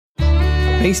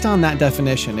Based on that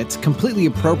definition, it's completely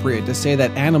appropriate to say that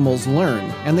animals learn,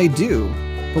 and they do.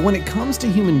 But when it comes to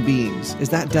human beings, is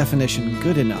that definition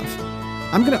good enough?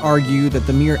 I'm going to argue that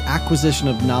the mere acquisition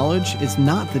of knowledge is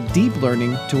not the deep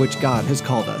learning to which God has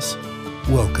called us.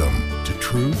 Welcome to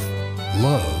Truth,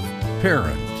 Love,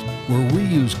 Parent, where we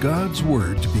use God's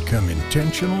Word to become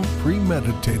intentional,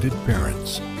 premeditated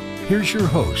parents. Here's your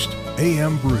host,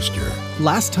 A.M. Brewster.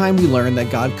 Last time we learned that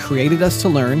God created us to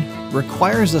learn,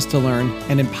 requires us to learn,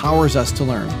 and empowers us to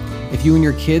learn. If you and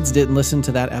your kids didn't listen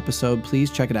to that episode,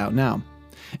 please check it out now.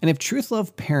 And if Truth,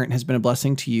 Love, Parent has been a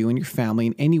blessing to you and your family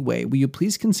in any way, will you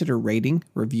please consider rating,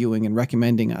 reviewing, and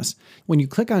recommending us? When you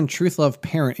click on Truth, Love,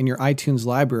 Parent in your iTunes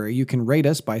library, you can rate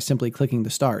us by simply clicking the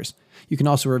stars. You can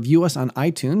also review us on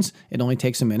iTunes. It only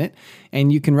takes a minute.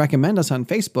 And you can recommend us on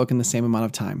Facebook in the same amount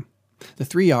of time. The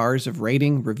 3 R's of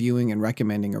rating, reviewing, and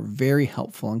recommending are very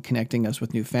helpful in connecting us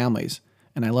with new families.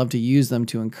 And I love to use them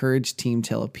to encourage Team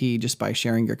TLP just by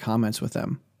sharing your comments with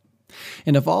them.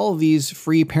 And if all of these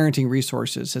free parenting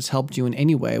resources has helped you in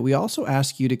any way, we also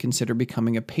ask you to consider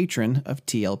becoming a patron of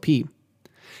TLP.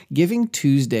 Giving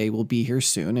Tuesday will be here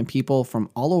soon, and people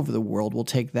from all over the world will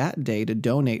take that day to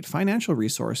donate financial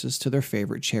resources to their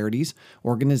favorite charities,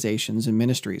 organizations, and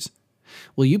ministries.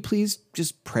 Will you please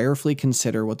just prayerfully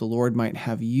consider what the Lord might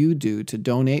have you do to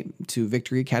donate to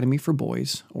Victory Academy for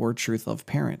Boys or Truth, Love,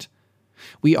 Parent?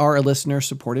 We are a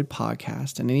listener-supported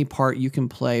podcast, and any part you can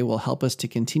play will help us to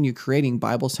continue creating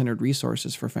Bible-centered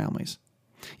resources for families.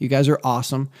 You guys are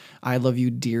awesome. I love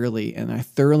you dearly, and I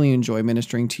thoroughly enjoy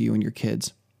ministering to you and your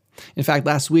kids. In fact,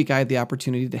 last week I had the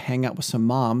opportunity to hang out with some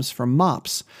moms from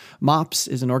MOPS. MOPS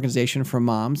is an organization for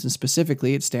moms, and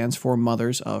specifically it stands for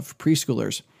Mothers of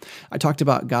Preschoolers. I talked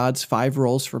about God's 5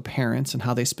 roles for parents and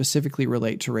how they specifically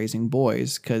relate to raising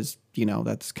boys, because,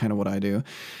 that's kind of what I do.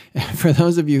 For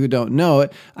those of you who don't know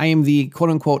it, I am the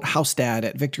quote-unquote house dad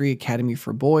at Victory Academy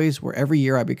for Boys, where every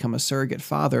year I become a surrogate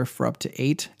father for up to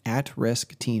 8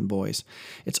 at-risk teen boys.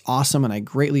 It's awesome, and I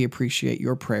greatly appreciate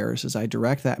your prayers as I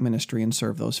direct that ministry and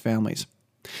serve those families.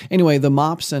 Anyway, the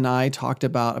MOPS and I talked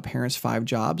about a parent's 5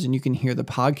 jobs, and you can hear the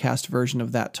podcast version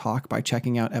of that talk by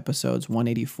checking out episodes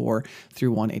 184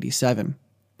 through 187.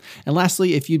 And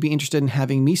lastly, if you'd be interested in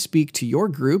having me speak to your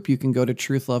group, you can go to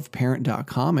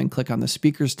truthloveparent.com and click on the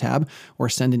speakers tab, or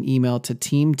send an email to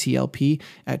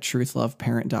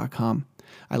teamtlp@truthloveparent.com.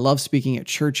 I love speaking at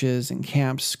churches and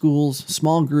camps, schools,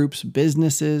 small groups,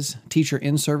 businesses, teacher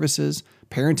in-services,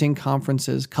 parenting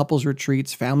conferences, couples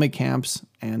retreats, family camps,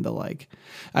 and the like.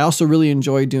 I also really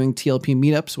enjoy doing TLP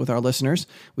meetups with our listeners.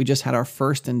 We just had our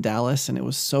first in Dallas, and it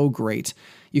was so great.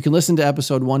 You can listen to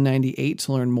episode 198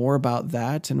 to learn more about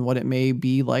that and what it may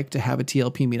be like to have a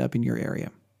TLP meetup in your area.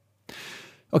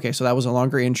 Okay, so that was a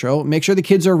longer intro. Make sure the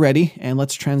kids are ready, and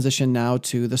let's transition now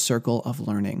to the circle of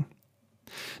learning.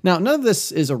 Now, none of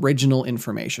this is original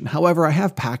information. However, I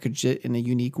have packaged it in a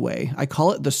unique way. I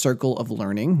call it the circle of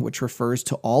learning, which refers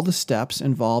to all the steps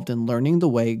involved in learning the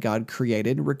way God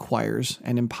created, requires,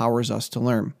 and empowers us to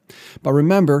learn. But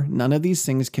remember, none of these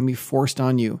things can be forced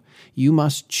on you. You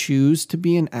must choose to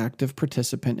be an active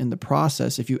participant in the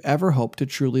process if you ever hope to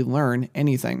truly learn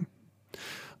anything.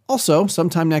 Also,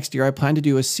 sometime next year, I plan to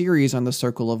do a series on the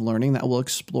circle of learning that will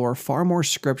explore far more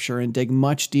scripture and dig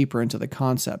much deeper into the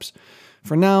concepts.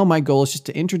 For now, my goal is just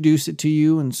to introduce it to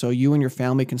you, and so you and your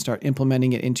family can start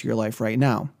implementing it into your life right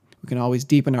now. We can always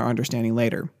deepen our understanding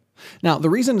later. Now, the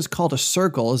reason it's called a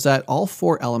circle is that all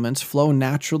 4 elements flow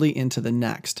naturally into the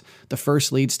next. The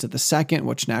first leads to the second,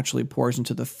 which naturally pours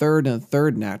into the third, and the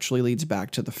third naturally leads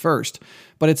back to the first.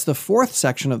 But it's the 4th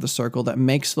section of the circle that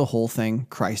makes the whole thing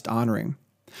Christ-honoring.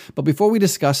 But before we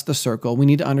discuss the circle, we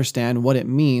need to understand what it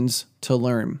means to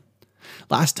learn.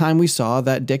 Last time we saw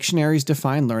that dictionaries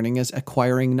define learning as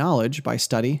acquiring knowledge by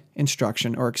study,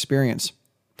 instruction, or experience.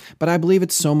 But I believe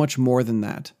it's so much more than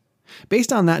that.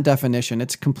 Based on that definition,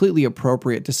 it's completely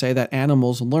appropriate to say that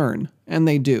animals learn, and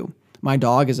they do. My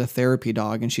dog is a therapy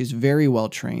dog, and she's very well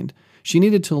trained. She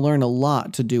needed to learn a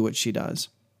lot to do what she does.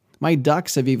 My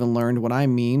ducks have even learned what I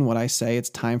mean when I say it's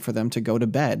time for them to go to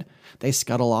bed. They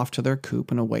scuttle off to their coop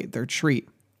and await their treat.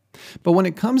 But when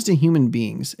it comes to human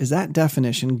beings, is that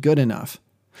definition good enough?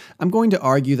 I'm going to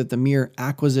argue that the mere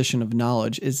acquisition of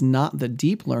knowledge is not the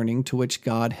deep learning to which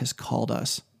God has called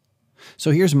us.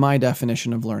 So here's my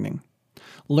definition of learning.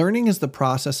 Learning is the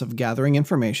process of gathering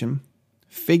information,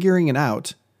 figuring it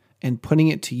out, and putting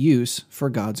it to use for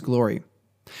God's glory.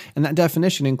 And that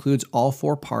definition includes all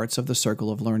 4 parts of the circle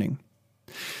of learning.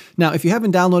 Now, if you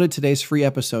haven't downloaded today's free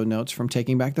episode notes from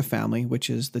Taking Back the Family, which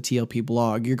is the TLP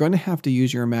blog, you're going to have to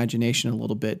use your imagination a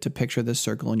little bit to picture this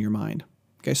circle in your mind.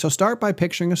 Okay, so start by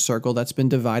picturing a circle that's been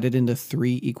divided into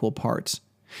 3 equal parts.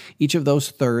 Each of those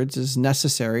thirds is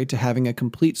necessary to having a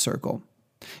complete circle.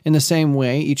 In the same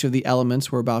way, each of the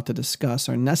elements we're about to discuss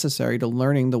are necessary to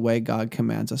learning the way God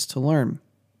commands us to learn.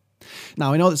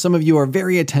 Now, I know that some of you are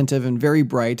very attentive and very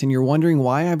bright, and you're wondering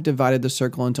why I've divided the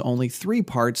circle into only 3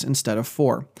 parts instead of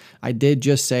 4. I did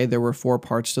just say there were 4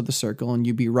 parts to the circle, and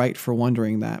you'd be right for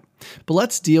wondering that. But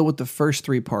let's deal with the first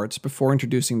 3 parts before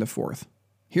introducing the 4th.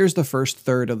 Here's the first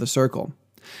third of the circle.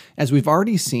 As we've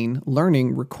already seen,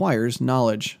 learning requires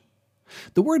knowledge.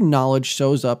 The word knowledge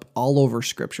shows up all over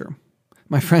Scripture.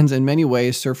 My friends, in many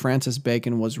ways, Sir Francis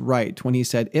Bacon was right when he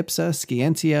said, ipsa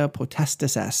scientia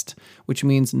potestas est, which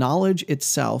means knowledge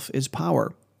itself is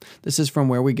power. This is from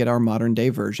where we get our modern-day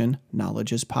version,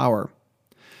 knowledge is power.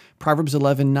 Proverbs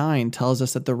 11:9 tells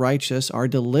us that the righteous are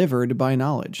delivered by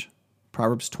knowledge.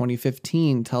 Proverbs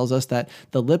 20:15 tells us that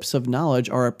the lips of knowledge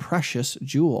are a precious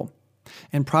jewel.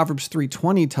 And Proverbs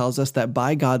 3:20 tells us that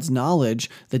by God's knowledge,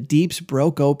 the deeps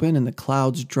broke open and the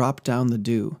clouds dropped down the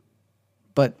dew.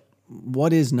 But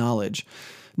what is knowledge?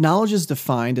 Knowledge is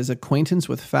defined as acquaintance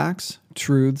with facts,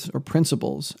 truths, or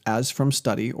principles as from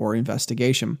study or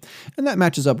investigation, and that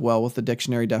matches up well with the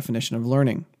dictionary definition of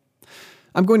learning.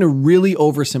 I'm going to really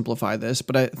oversimplify this,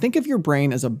 but I think of your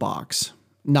brain as a box.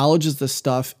 Knowledge is the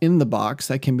stuff in the box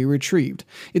that can be retrieved.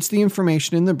 It's the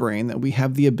information in the brain that we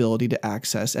have the ability to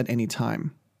access at any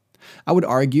time. I would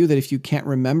argue that if you can't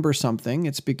remember something,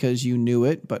 it's because you knew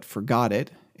it but forgot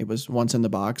it. It was once in the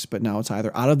box, but now it's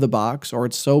either out of the box or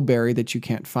it's so buried that you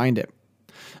can't find it.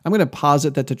 I'm going to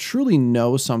posit that to truly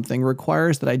know something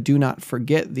requires that I do not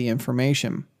forget the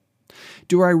information.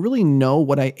 Do I really know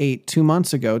what I ate 2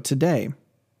 months ago today?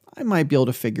 I might be able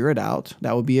to figure it out.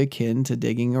 That would be akin to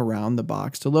digging around the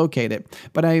box to locate it.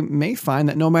 But I may find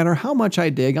that no matter how much I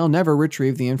dig, I'll never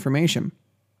retrieve the information.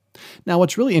 Now,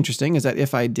 what's really interesting is that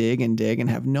if I dig and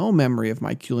have no memory of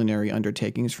my culinary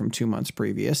undertakings from 2 months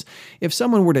previous, if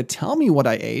someone were to tell me what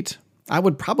I ate, I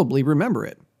would probably remember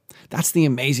it. That's the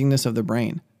amazingness of the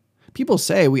brain. People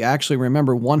say we actually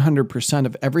remember 100%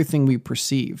 of everything we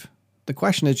perceive. The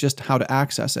question is just how to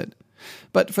access it.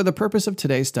 But for the purpose of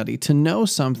today's study, to know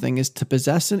something is to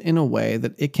possess it in a way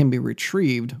that it can be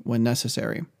retrieved when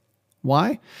necessary.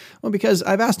 Why? Well, because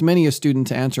I've asked many a student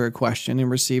to answer a question and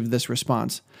received this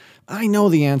response. I know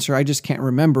the answer, I just can't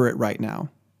remember it right now.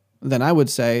 Then I would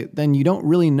say, then you don't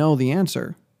really know the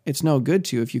answer. It's no good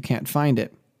to you if you can't find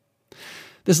it.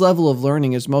 This level of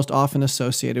learning is most often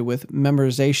associated with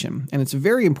memorization, and it's a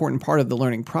very important part of the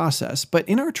learning process. But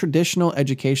in our traditional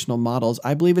educational models,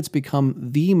 I believe it's become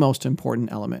the most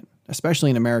important element,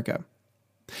 especially in America.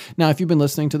 Now, if you've been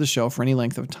listening to the show for any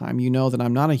length of time, you know that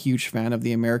I'm not a huge fan of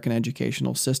the American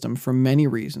educational system for many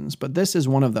reasons, but this is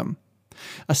one of them.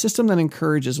 A system that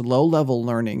encourages low-level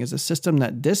learning is a system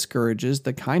that discourages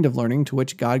the kind of learning to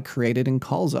which God created and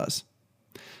calls us.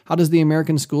 How does the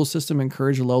American school system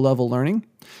encourage low-level learning?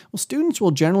 Well, students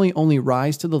will generally only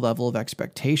rise to the level of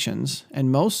expectations, and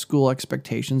most school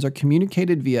expectations are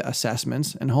communicated via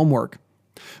assessments and homework.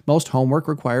 Most homework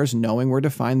requires knowing where to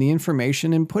find the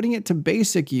information and putting it to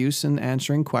basic use in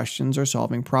answering questions or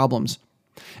solving problems.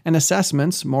 And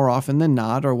assessments, more often than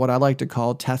not, are what I like to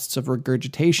call tests of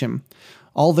regurgitation.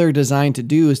 All they're designed to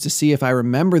do is to see if I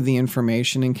remember the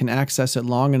information and can access it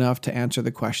long enough to answer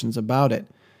the questions about it.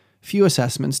 Few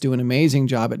assessments do an amazing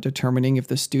job at determining if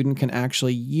the student can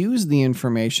actually use the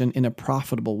information in a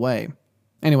profitable way.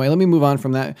 Anyway, let me move on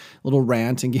from that little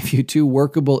rant and give you 2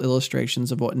 workable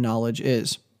illustrations of what knowledge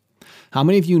is. How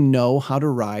many of you know how to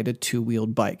ride a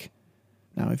 2-wheeled bike?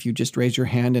 Now, if you just raise your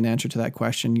hand in answer to that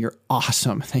question, you're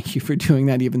awesome. Thank you for doing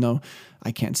that, even though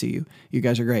I can't see you. You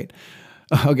guys are great.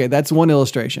 Okay, that's one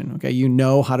illustration. Okay, you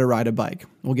know how to ride a bike.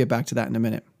 We'll get back to that in a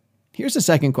minute. Here's the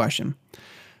second question.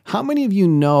 How many of you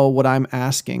know what I'm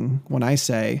asking when I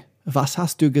say, was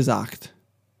hast du gesagt?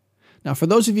 Now, for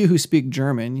those of you who speak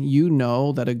German, you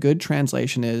know that a good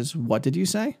translation is, what did you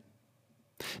say?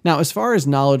 Now, as far as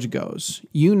knowledge goes,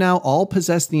 you now all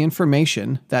possess the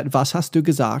information that was hast du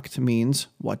gesagt means,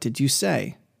 what did you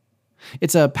say?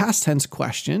 It's a past tense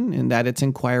question in that it's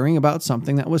inquiring about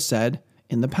something that was said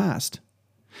in the past.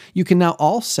 You can now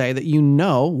all say that you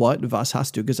know what was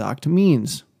hast du gesagt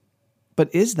means.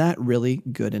 But is that really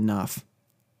good enough?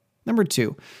 Number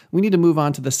 2, we need to move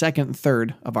on to the second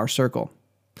third of our circle.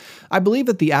 I believe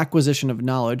that the acquisition of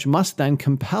knowledge must then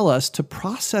compel us to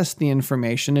process the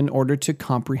information in order to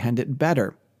comprehend it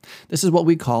better. This is what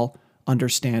we call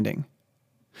understanding.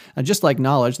 Now, just like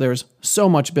knowledge, there's so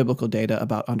much biblical data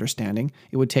about understanding,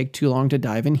 it would take too long to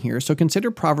dive in here, so consider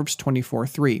Proverbs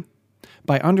 24:3.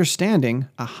 By understanding,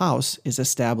 a house is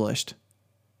established.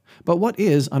 But what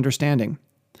is understanding?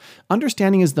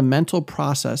 Understanding is the mental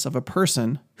process of a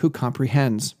person who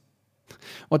comprehends.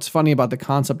 What's funny about the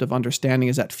concept of understanding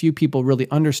is that few people really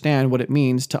understand what it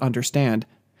means to understand.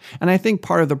 And I think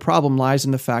part of the problem lies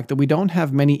in the fact that we don't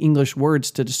have many English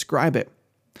words to describe it.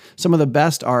 Some of the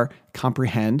best are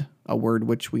comprehend, a word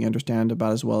which we understand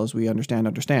about as well as we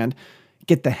understand,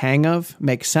 get the hang of,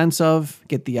 make sense of,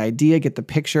 get the idea, get the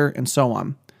picture, and so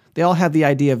on. They all have the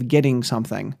idea of getting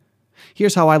something.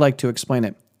 Here's how I like to explain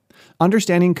it.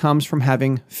 Understanding comes from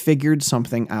having figured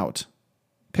something out.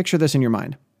 Picture this in your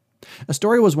mind. A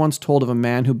story was once told of a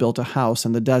man who built a house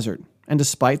in the desert, and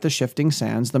despite the shifting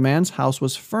sands, the man's house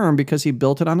was firm because he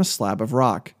built it on a slab of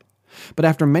rock. But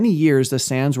after many years, the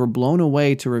sands were blown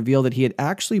away to reveal that he had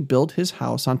actually built his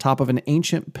house on top of an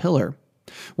ancient pillar.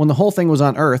 When the whole thing was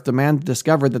unearthed, the man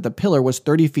discovered that the pillar was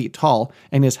 30 feet tall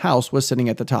and his house was sitting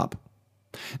at the top.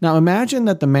 Now imagine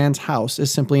that the man's house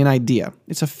is simply an idea.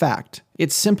 It's a fact.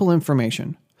 It's simple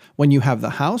information. When you have the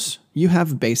house, you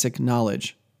have basic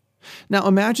knowledge. Now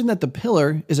imagine that the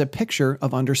pillar is a picture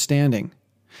of understanding.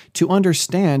 To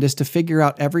understand is to figure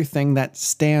out everything that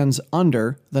stands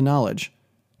under the knowledge.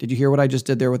 Did you hear what I just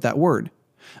did there with that word?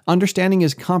 Understanding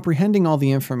is comprehending all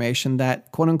the information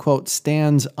that, quote unquote,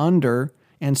 stands under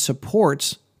and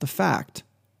supports the fact.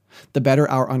 The better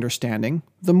our understanding,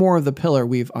 the more of the pillar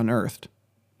we've unearthed.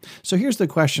 So here's the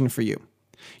question for you.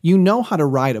 You know how to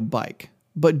ride a bike,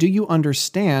 but do you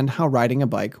understand how riding a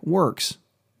bike works?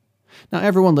 Now,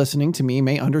 everyone listening to me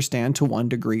may understand to one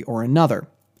degree or another.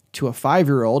 To a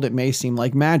 5-year-old, it may seem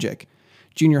like magic.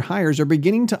 Junior hires are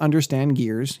beginning to understand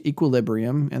gears,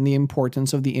 equilibrium, and the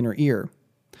importance of the inner ear.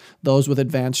 Those with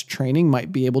advanced training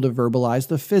might be able to verbalize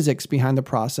the physics behind the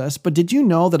process, but did you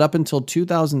know that up until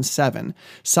 2007,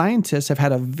 scientists have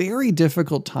had a very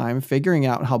difficult time figuring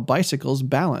out how bicycles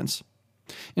balance?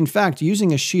 In fact,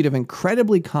 using a sheet of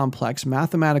incredibly complex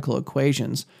mathematical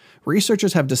equations,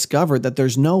 researchers have discovered that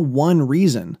there's no one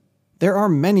reason. There are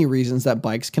many reasons that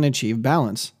bikes can achieve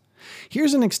balance.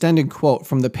 Here's an extended quote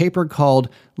from the paper called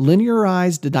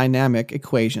Linearized Dynamic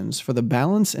Equations for the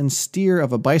Balance and Steer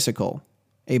of a Bicycle,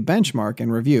 a benchmark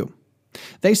and review.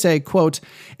 They say, quote,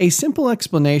 a simple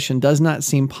explanation does not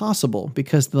seem possible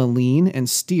because the lean and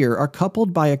steer are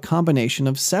coupled by a combination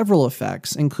of several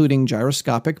effects, including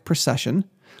gyroscopic precession,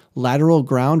 lateral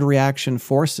ground reaction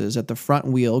forces at the front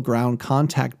wheel ground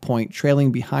contact point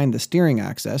trailing behind the steering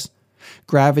axis,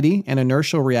 gravity and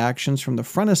inertial reactions from the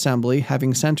front assembly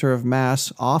having center of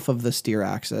mass off of the steer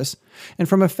axis, and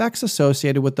from effects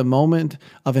associated with the moment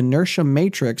of inertia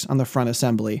matrix on the front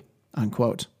assembly,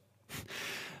 unquote.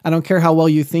 I don't care how well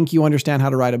you think you understand how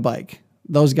to ride a bike.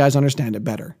 Those guys understand it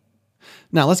better.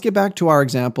 Now let's get back to our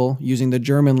example using the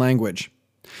German language.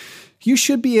 You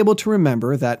should be able to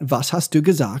remember that was hast du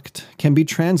gesagt can be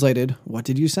translated, what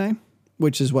did you say?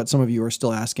 Which is what some of you are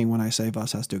still asking when I say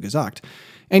was hast du gesagt.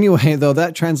 Anyway, though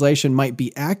that translation might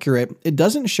be accurate, it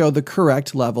doesn't show the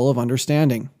correct level of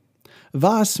understanding.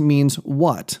 Was means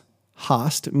what,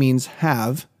 hast means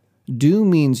have, du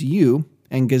means you,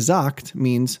 and gesagt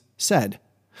means said.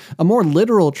 A more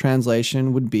literal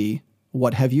translation would be,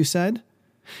 what have you said?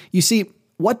 You see,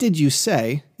 what did you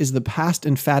say is the past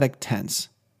emphatic tense.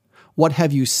 What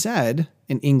have you said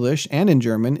in English and in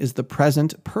German is the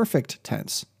present perfect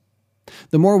tense.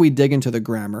 The more we dig into the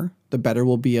grammar, the better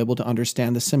we'll be able to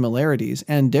understand the similarities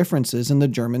and differences in the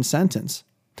German sentence.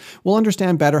 We'll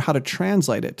understand better how to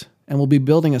translate it, and we'll be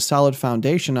building a solid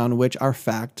foundation on which our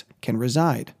fact can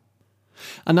reside.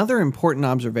 Another important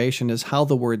observation is how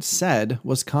the word said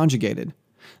was conjugated.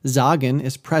 Sagen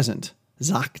is present,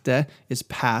 sagte is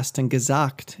past, and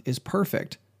gesagt is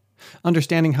perfect.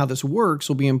 Understanding how this works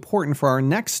will be important for our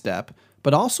next step,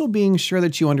 but also being sure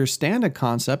that you understand a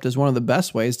concept is one of the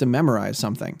best ways to memorize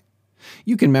something.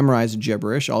 You can memorize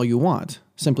gibberish all you want.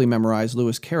 Simply memorize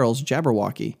Lewis Carroll's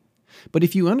Jabberwocky. But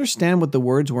if you understand what the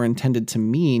words were intended to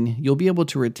mean, you'll be able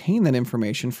to retain that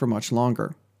information for much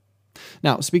longer.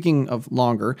 Now, speaking of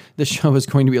longer, this show is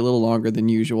going to be a little longer than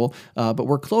usual, but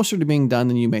we're closer to being done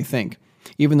than you may think,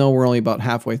 even though we're only about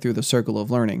halfway through the circle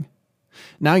of learning.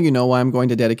 Now you know why I'm going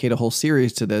to dedicate a whole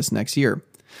series to this next year.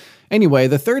 Anyway,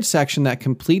 the third section that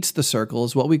completes the circle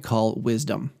is what we call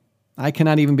wisdom. I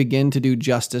cannot even begin to do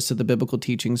justice to the biblical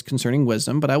teachings concerning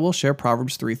wisdom, but I will share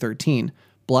Proverbs 3:13.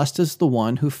 Blessed is the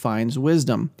one who finds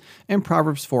wisdom. And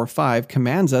Proverbs 4:5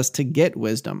 commands us to get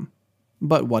wisdom.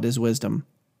 But what is wisdom?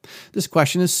 This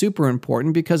question is super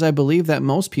important because I believe that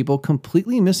most people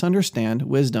completely misunderstand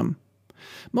wisdom.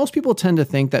 Most people tend to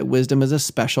think that wisdom is a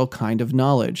special kind of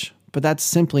knowledge, but that's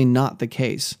simply not the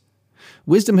case.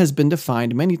 Wisdom has been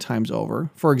defined many times over.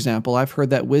 For example, I've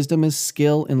heard that wisdom is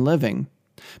skill in living.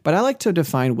 But I like to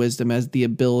define wisdom as the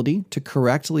ability to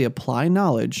correctly apply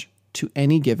knowledge to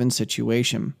any given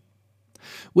situation.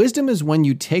 Wisdom is when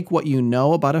you take what you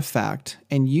know about a fact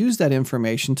and use that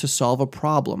information to solve a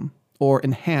problem or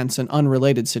enhance an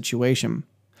unrelated situation.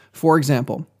 For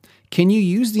example, can you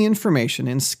use the information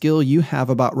and skill you have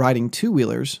about riding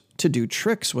two-wheelers to do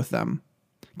tricks with them?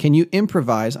 Can you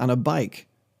improvise on a bike?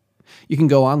 You can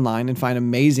go online and find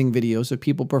amazing videos of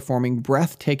people performing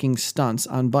breathtaking stunts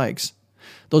on bikes.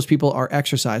 Those people are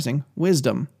exercising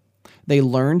wisdom. They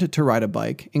learned to ride a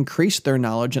bike, increased their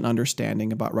knowledge and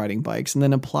understanding about riding bikes, and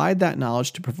then applied that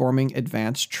knowledge to performing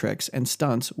advanced tricks and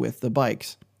stunts with the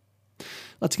bikes.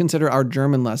 Let's consider our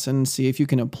German lesson and see if you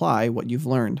can apply what you've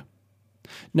learned.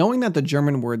 Knowing that the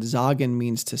German word sagen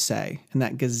means to say, and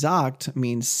that gesagt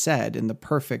means said in the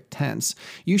perfect tense,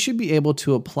 you should be able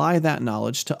to apply that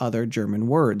knowledge to other German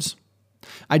words.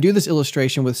 I do this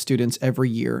illustration with students every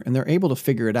year, and they're able to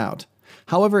figure it out.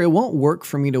 However, it won't work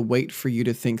for me to wait for you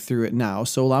to think through it now,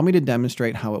 so allow me to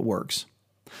demonstrate how it works.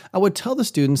 I would tell the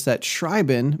students that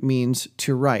schreiben means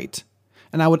to write,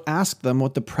 and I would ask them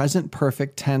what the present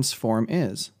perfect tense form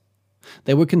is.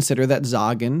 They would consider that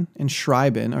sagen and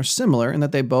schreiben are similar in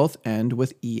that they both end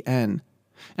with en.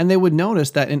 And they would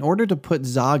notice that in order to put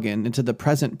sagen into the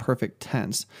present perfect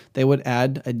tense, they would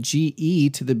add a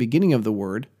ge to the beginning of the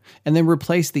word and then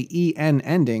replace the en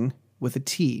ending with a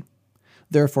t.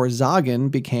 Therefore, sagen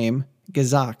became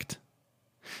gesagt.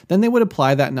 Then they would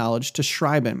apply that knowledge to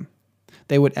schreiben.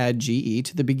 They would add ge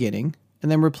to the beginning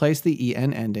and then replace the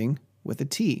en ending with a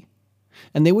t.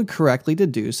 And they would correctly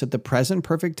deduce that the present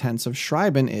perfect tense of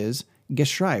schreiben is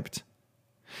geschreibt.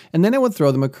 And then I would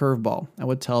throw them a curveball. I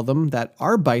would tell them that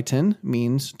arbeiten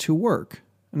means to work,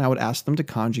 and I would ask them to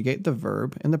conjugate the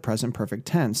verb in the present perfect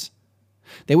tense.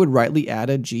 They would rightly add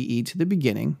a ge to the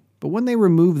beginning, but when they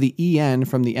remove the en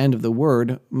from the end of the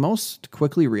word, most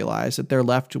quickly realize that they're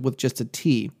left with just a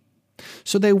t.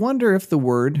 So they wonder if the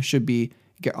word should be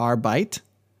gearbeit,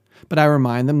 but I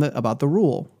remind them about the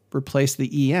rule. Replace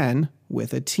the en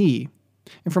with a t.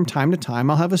 And from time to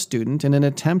time, I'll have a student, in an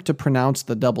attempt to pronounce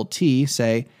the double T,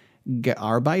 say,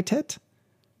 gearbeitet?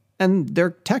 And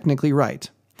they're technically right.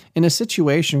 In a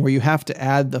situation where you have to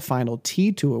add the final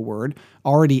T to a word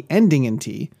already ending in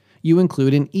T, you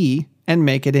include an E and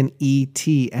make it an ET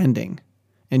ending.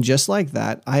 And just like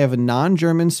that, I have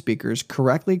non-German speakers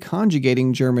correctly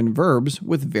conjugating German verbs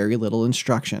with very little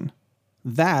instruction.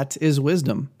 That is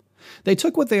wisdom. They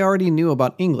took what they already knew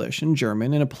about English and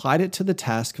German and applied it to the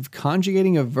task of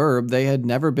conjugating a verb they had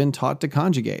never been taught to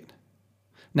conjugate.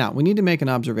 Now, we need to make an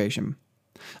observation.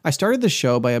 I started the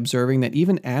show by observing that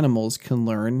even animals can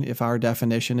learn if our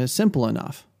definition is simple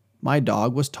enough. My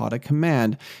dog was taught a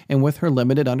command, and with her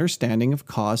limited understanding of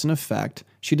cause and effect,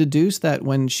 she deduced that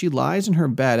when she lies in her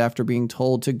bed after being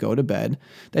told to go to bed,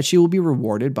 that she will be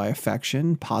rewarded by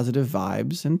affection, positive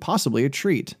vibes, and possibly a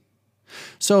treat.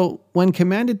 So, when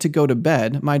commanded to go to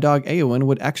bed, my dog Eowyn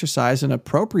would exercise an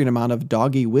appropriate amount of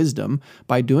doggy wisdom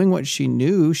by doing what she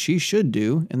knew she should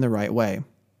do in the right way.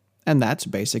 And that's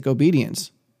basic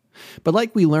obedience. But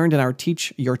like we learned in our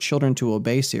Teach Your Children to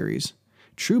Obey series,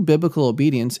 true biblical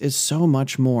obedience is so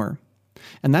much more.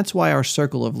 And that's why our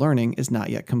circle of learning is not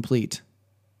yet complete.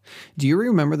 Do you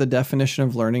remember the definition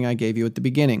of learning I gave you at the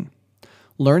beginning?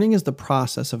 Learning is the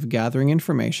process of gathering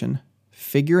information,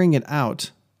 figuring it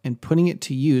out, and putting it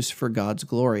to use for God's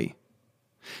glory.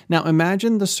 Now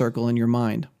imagine the circle in your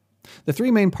mind. The three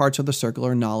main parts of the circle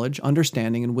are knowledge,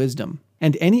 understanding, and wisdom.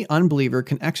 And any unbeliever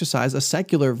can exercise a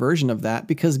secular version of that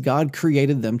because God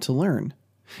created them to learn.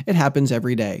 It happens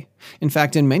every day. In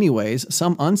fact, in many ways,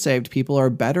 some unsaved people are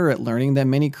better at learning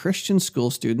than many Christian school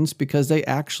students because they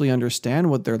actually understand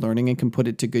what they're learning and can put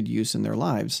it to good use in their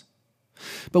lives.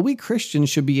 But we Christians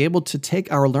should be able to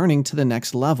take our learning to the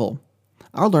next level.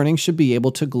 Our learning should be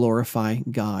able to glorify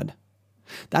God.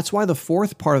 That's why the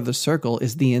fourth part of the circle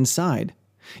is the inside.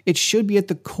 It should be at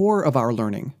the core of our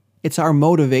learning. It's our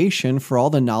motivation for all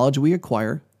the knowledge we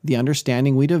acquire, the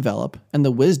understanding we develop, and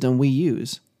the wisdom we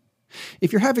use.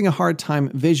 If you're having a hard time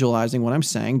visualizing what I'm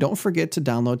saying, don't forget to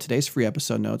download today's free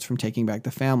episode notes from Taking Back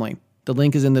the Family. The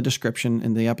link is in the description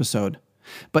in the episode.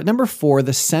 But number 4,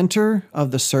 the center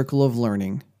of the circle of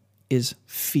learning is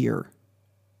fear.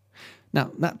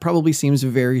 Now, that probably seems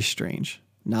very strange.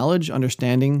 Knowledge,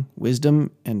 understanding,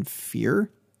 wisdom, and fear?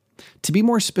 To be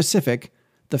more specific,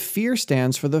 the fear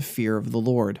stands for the fear of the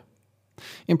Lord.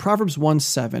 In Proverbs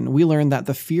 1:7, we learn that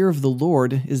the fear of the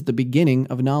Lord is the beginning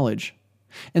of knowledge.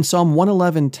 And Psalm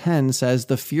 111:10 says,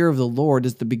 the fear of the Lord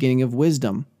is the beginning of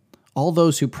wisdom. All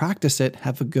those who practice it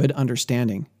have a good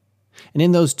understanding. And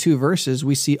in those two verses,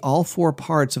 we see all 4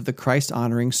 parts of the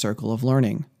Christ-honoring circle of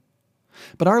learning.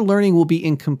 But our learning will be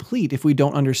incomplete if we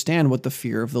don't understand what the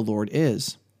fear of the Lord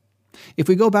is. If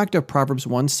we go back to Proverbs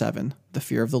 1:7, the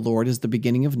fear of the Lord is the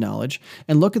beginning of knowledge,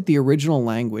 and look at the original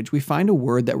language, we find a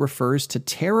word that refers to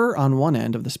terror on one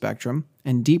end of the spectrum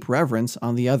and deep reverence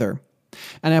on the other.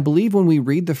 And I believe when we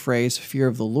read the phrase fear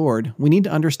of the Lord, we need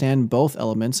to understand both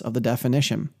elements of the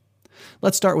definition.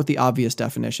 Let's start with the obvious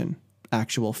definition,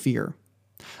 actual fear.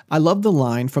 I love the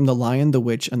line from The Lion, the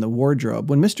Witch, and the Wardrobe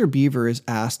when Mr. Beaver is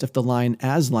asked if the lion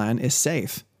Aslan is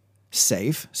safe.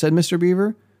 Safe? Said Mr.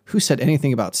 Beaver. Who said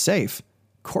anything about safe?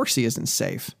 Of course he isn't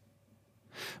safe.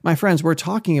 My friends, we're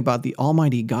talking about the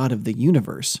Almighty God of the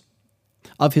universe.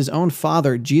 Of his own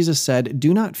Father, Jesus said,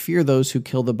 "Do not fear those who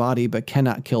kill the body but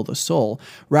cannot kill the soul.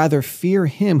 Rather fear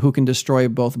him who can destroy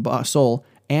both soul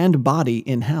and body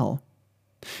in hell."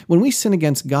 When we sin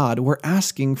against God, we're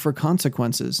asking for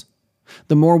consequences.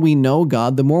 The more we know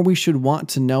God, the more we should want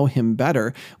to know him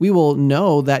better. We will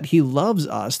know that he loves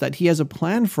us, that he has a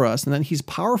plan for us, and that he's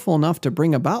powerful enough to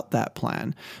bring about that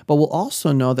plan. But we'll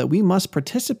also know that we must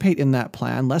participate in that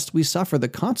plan lest we suffer the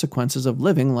consequences of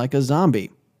living like a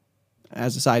zombie.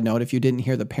 As a side note, if you didn't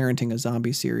hear the Parenting a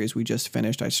Zombie series we just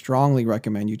finished, I strongly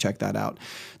recommend you check that out.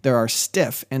 There are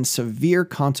stiff and severe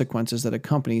consequences that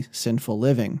accompany sinful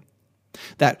living.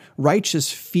 That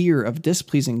righteous fear of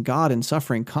displeasing God and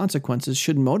suffering consequences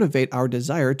should motivate our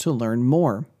desire to learn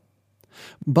more.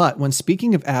 But when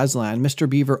speaking of Aslan, Mr.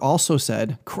 Beaver also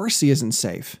said, "Of course he isn't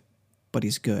safe, but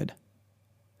he's good."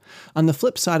 On the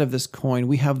flip side of this coin,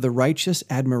 we have the righteous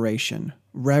admiration,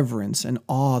 reverence, and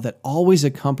awe that always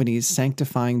accompanies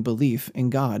sanctifying belief in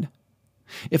God.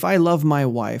 If I love my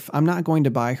wife, I'm not going to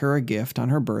buy her a gift on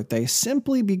her birthday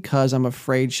simply because I'm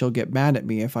afraid she'll get mad at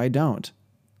me if I don't.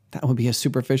 That would be a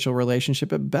superficial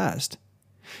relationship at best.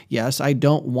 Yes, I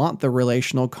don't want the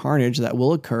relational carnage that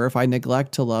will occur if I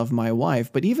neglect to love my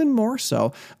wife, but even more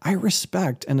so, I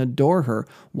respect and adore her.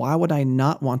 Why would I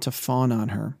not want to fawn on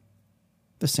her?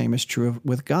 The same is true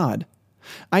with God.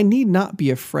 I need not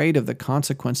be afraid of the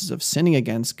consequences of sinning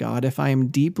against God if I am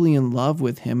deeply in love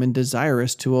with him and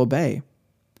desirous to obey.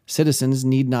 Citizens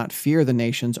need not fear the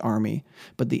nation's army,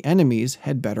 but the enemies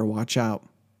had better watch out.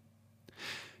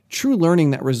 True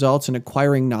learning that results in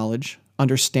acquiring knowledge,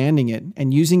 understanding it,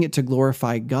 and using it to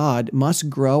glorify God must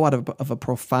grow out of a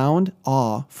profound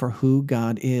awe for who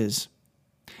God is.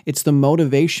 It's the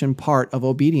motivation part of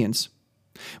obedience.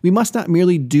 We must not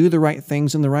merely do the right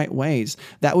things in the right ways.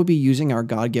 That would be using our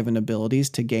God-given abilities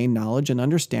to gain knowledge and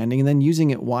understanding and then using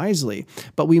it wisely.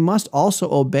 But we must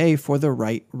also obey for the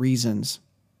right reasons.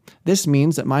 This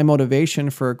means that my motivation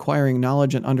for acquiring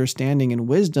knowledge and understanding and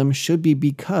wisdom should be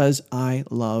because I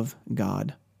love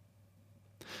God.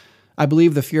 I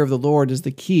believe the fear of the Lord is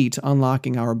the key to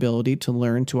unlocking our ability to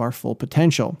learn to our full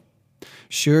potential.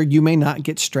 Sure, you may not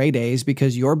get straight A's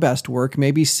because your best work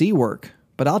may be C work,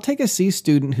 but I'll take a C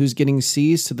student who's getting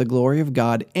C's to the glory of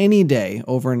God any day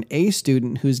over an A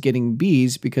student who's getting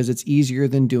B's because it's easier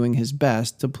than doing his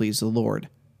best to please the Lord.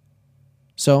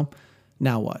 So,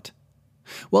 now what?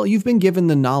 Well, you've been given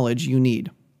the knowledge you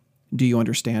need. Do you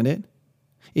understand it?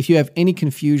 If you have any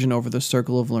confusion over the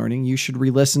circle of learning, you should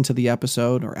re-listen to the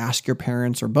episode or ask your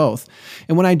parents or both.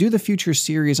 And when I do the future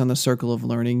series on the circle of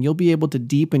learning, you'll be able to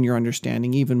deepen your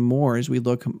understanding even more as we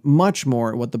look much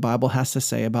more at what the Bible has to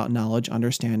say about knowledge,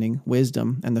 understanding,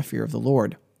 wisdom, and the fear of the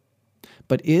Lord.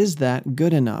 But is that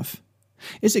good enough?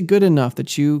 Is it good enough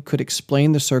that you could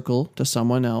explain the circle to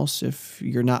someone else if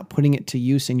you're not putting it to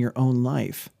use in your own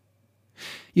life?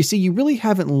 You see, you really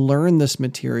haven't learned this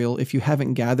material if you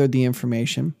haven't gathered the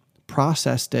information,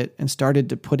 processed it, and started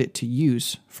to put it to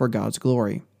use for God's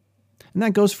glory. And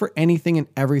that goes for anything and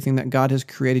everything that God has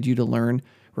created you to learn,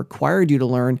 required you to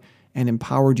learn, and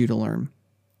empowered you to learn.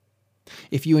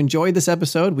 If you enjoyed this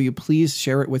episode, will you please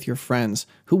share it with your friends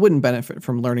who wouldn't benefit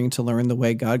from learning to learn the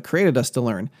way God created us to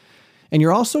learn? And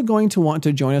you're also going to want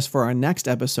to join us for our next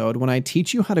episode when I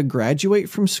teach you how to graduate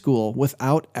from school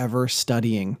without ever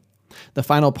studying. The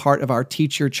final part of our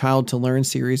Teach Your Child to Learn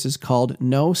series is called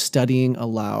No Studying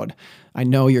Allowed. I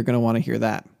know you're going to want to hear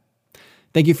that.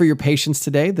 Thank you for your patience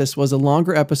today. This was a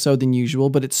longer episode than usual,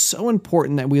 but it's so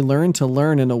important that we learn to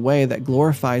learn in a way that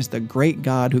glorifies the great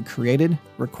God who created,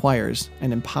 requires,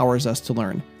 and empowers us to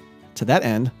learn. To that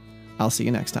end, I'll see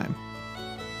you next time.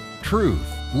 Truth,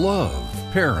 love,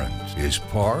 parents is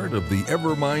part of the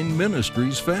Evermind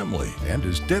Ministries family and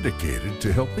is dedicated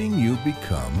to helping you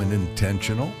become an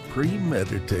intentional,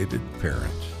 premeditated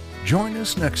parent. Join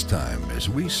us next time as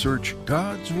we search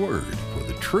God's Word for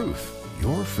the truth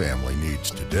your family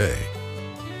needs today.